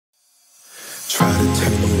Try to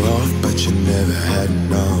turn you off, but you never had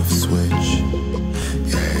an off switch.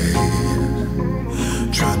 Yeah.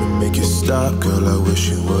 Trying to make you stop, girl, I wish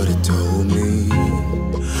you would've told me.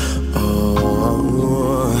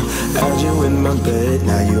 Oh, had you in my bed,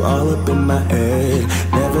 now you all up in my head.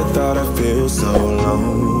 Never thought I'd feel so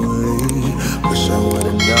lonely. Wish I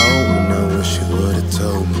would've known, I wish you would've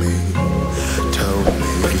told me.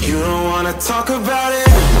 But you don't wanna talk about it.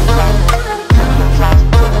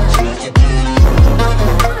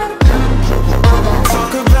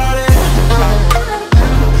 Talk about it.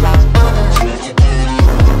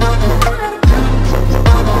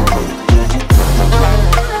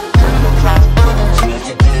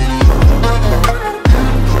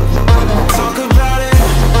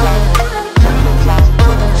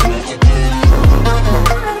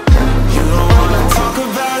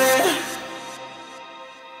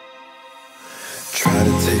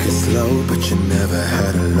 But you never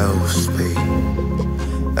had a low speed.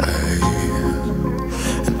 Ay.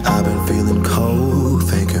 And I've been feeling cold,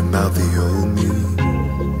 thinking about the old me.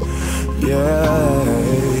 Yeah,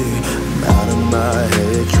 I'm out of my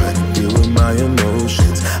head, trying to deal with my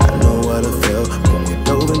emotions. I know what I felt when we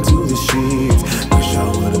dove into the sheets. Wish I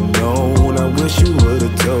would've known, I wish you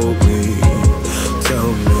would've told me.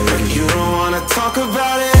 But you don't wanna talk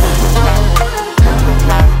about it.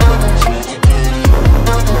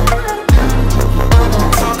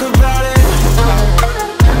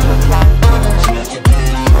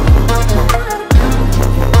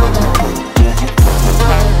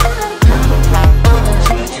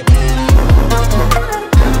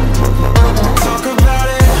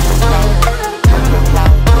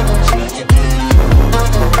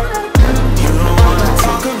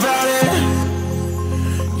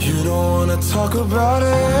 Talk about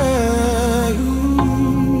it.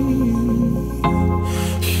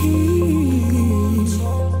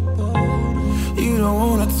 You don't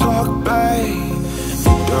wanna talk, babe.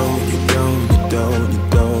 You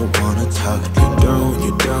don't wanna talk. You don't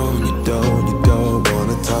wanna talk. You don't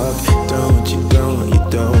wanna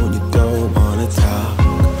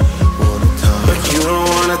talk. But you don't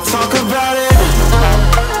wanna talk about it.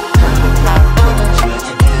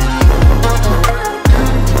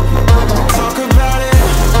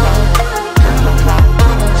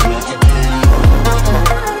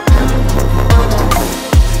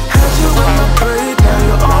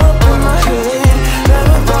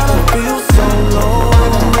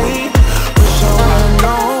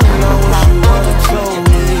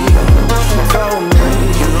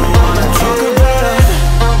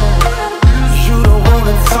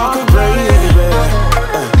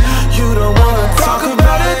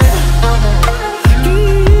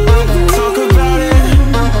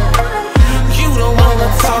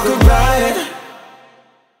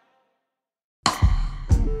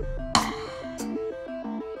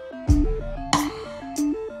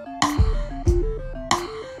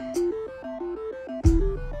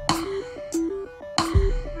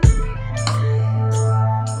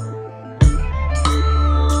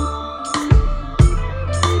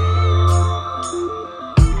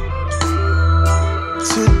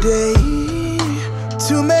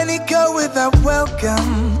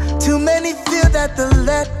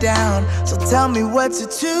 Tell me what's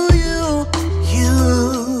it to you,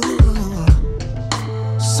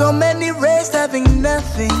 So many raised having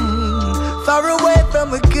nothing, far away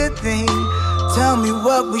from a good thing. Tell me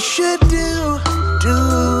what we should do.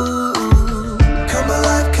 Come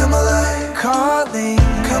alive, calling.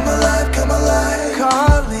 Come alive,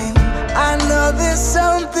 calling. I know there's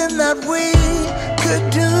something that we could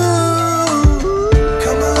do.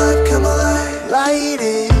 Come alive, light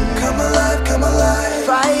it. Come alive,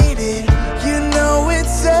 fight it. You know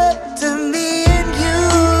it's up to me and you.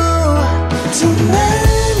 Too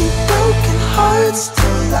many broken hearts to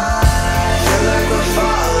lie. Feel like we're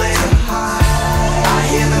falling. I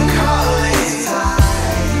hear them calling.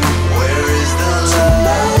 Where is the love? Too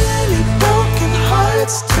many broken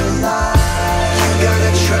hearts to lie. You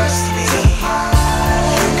gotta trust me.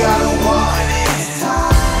 You gotta want it.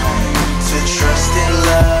 To trust in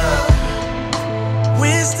love.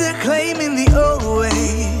 We're still claiming the old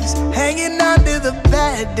ways, hanging on to the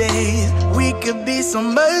bad days. We could be so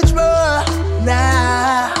much more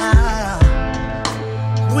now.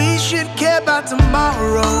 We should care about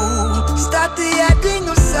tomorrow. Stop the acting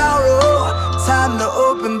of sorrow. Time to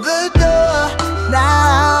open the door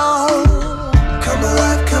now. Come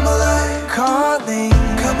alive, calling.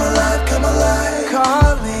 Come alive,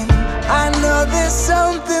 calling. I know there's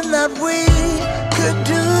something that we could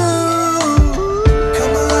do.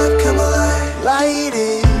 Come alive, light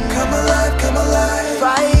it. Come alive,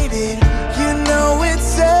 fight it. You know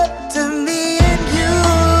it's up to me.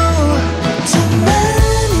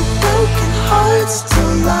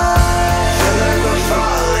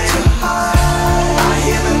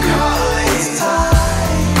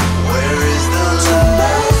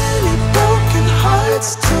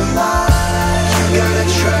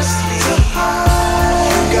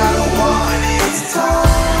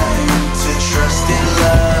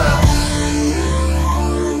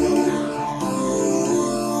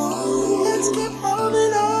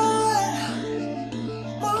 moving on,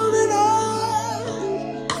 moving on.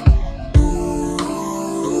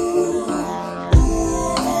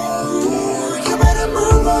 You better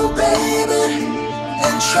move on, baby,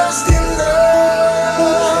 and trust in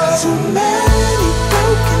love. Too many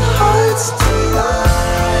broken hearts to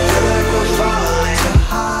lie. Feel like we're falling too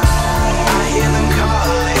high. I hear them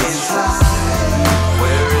calling inside.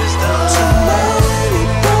 Where is the love? Too many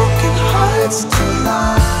broken hearts to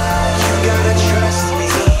lie. You gotta trust me.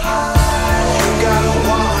 You gotta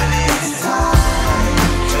want it. It's time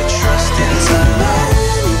to trust in love. Too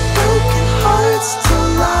many broken hearts to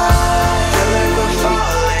lie. Feel like we're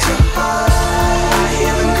falling too high. I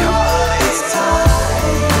hear them calling.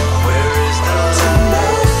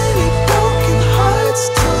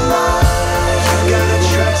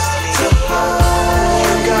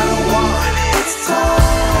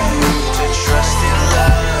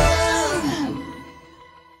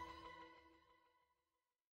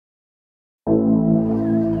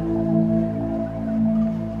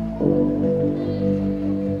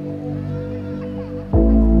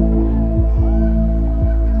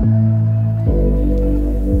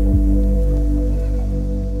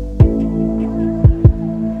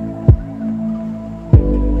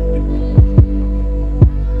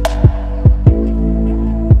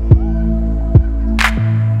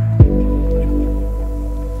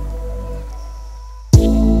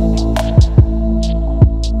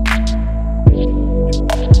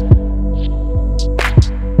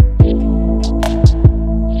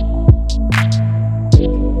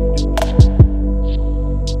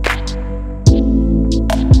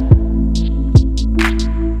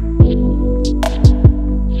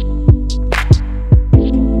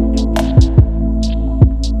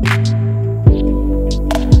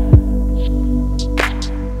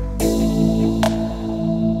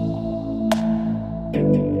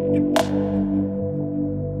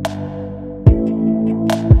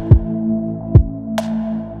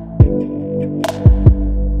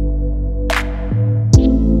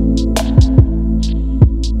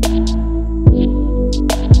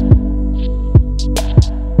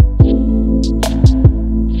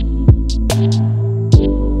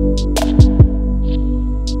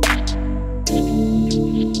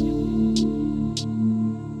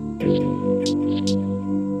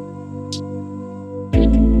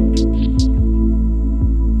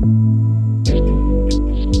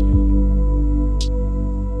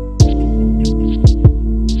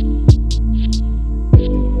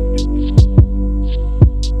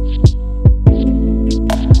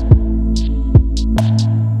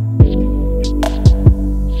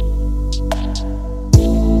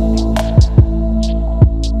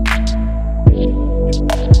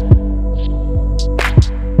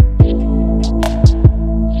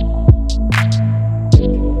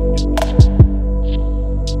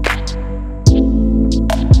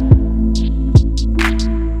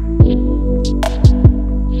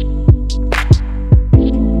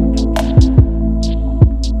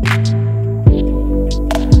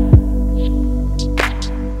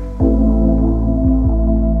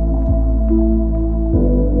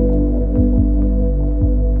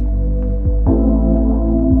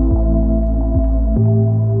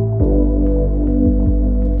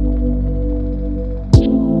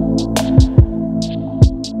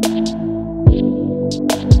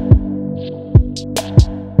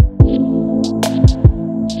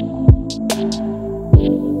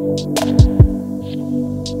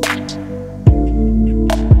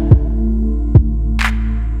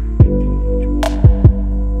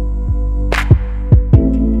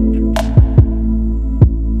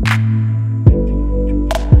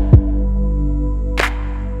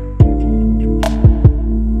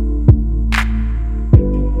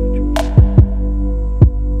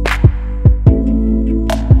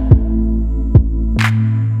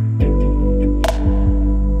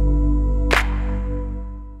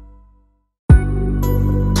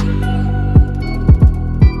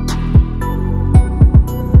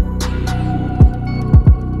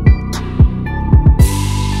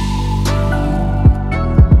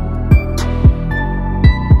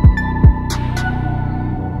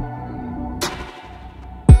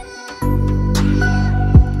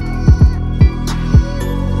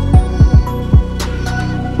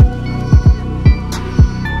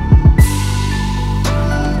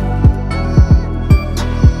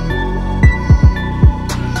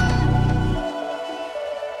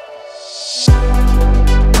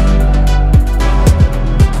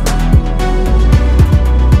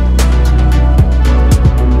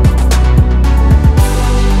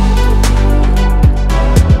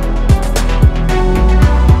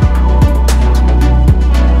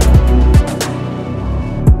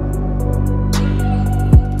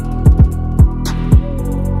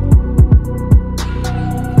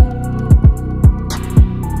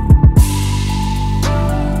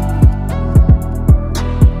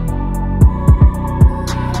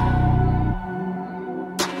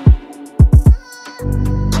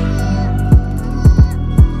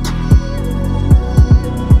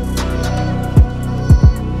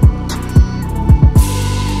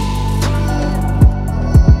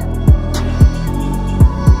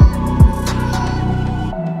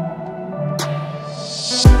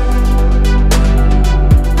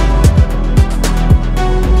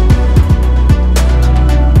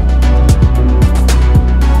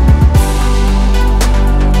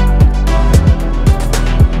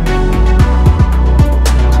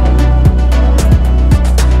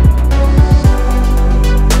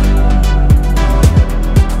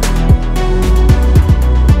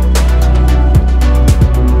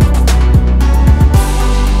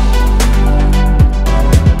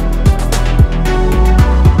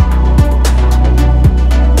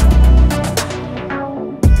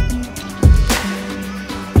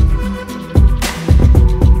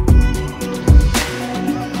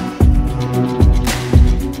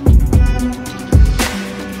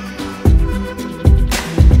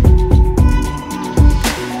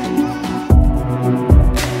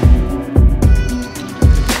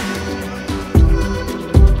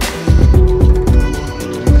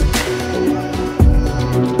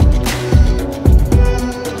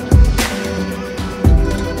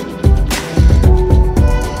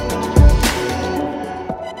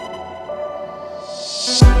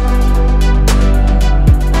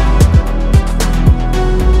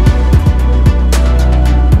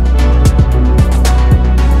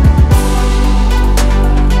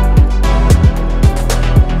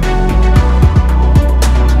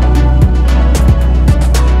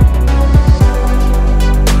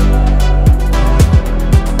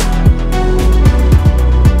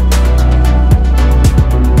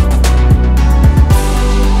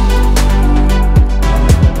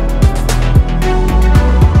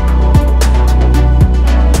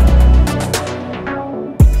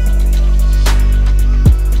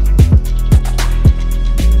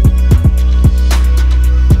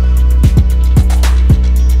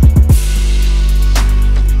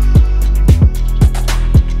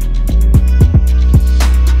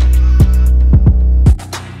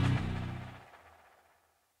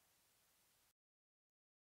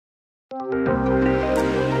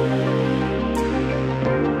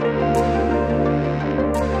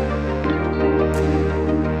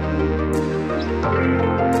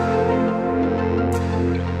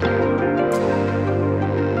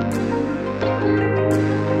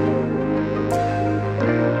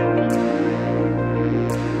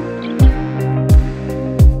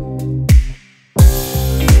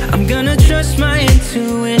 gonna trust my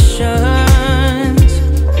intuitions.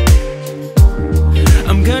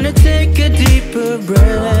 I'm gonna take a deeper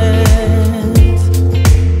breath.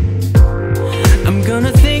 I'm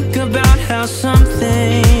gonna think about how some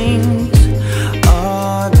things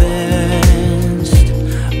are best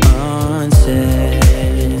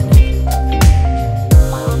unsaid.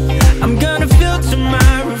 I'm gonna filter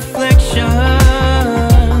my reflections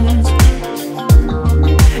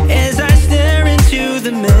as I stare into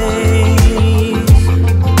the maze.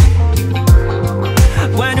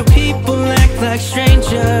 Why do people act like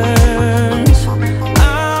strangers?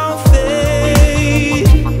 I'll fade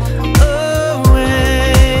away.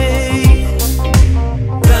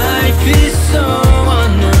 Life is so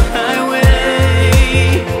on the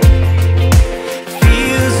highway.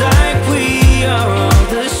 Feels like we are all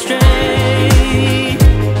the stray.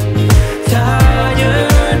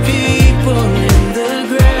 Tired people in the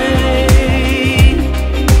gray,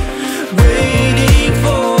 waiting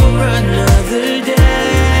for another day.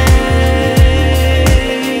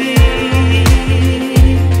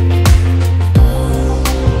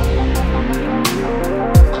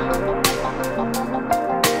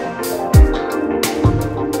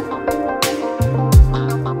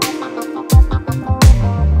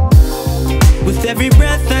 With every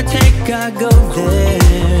breath I take, I go there.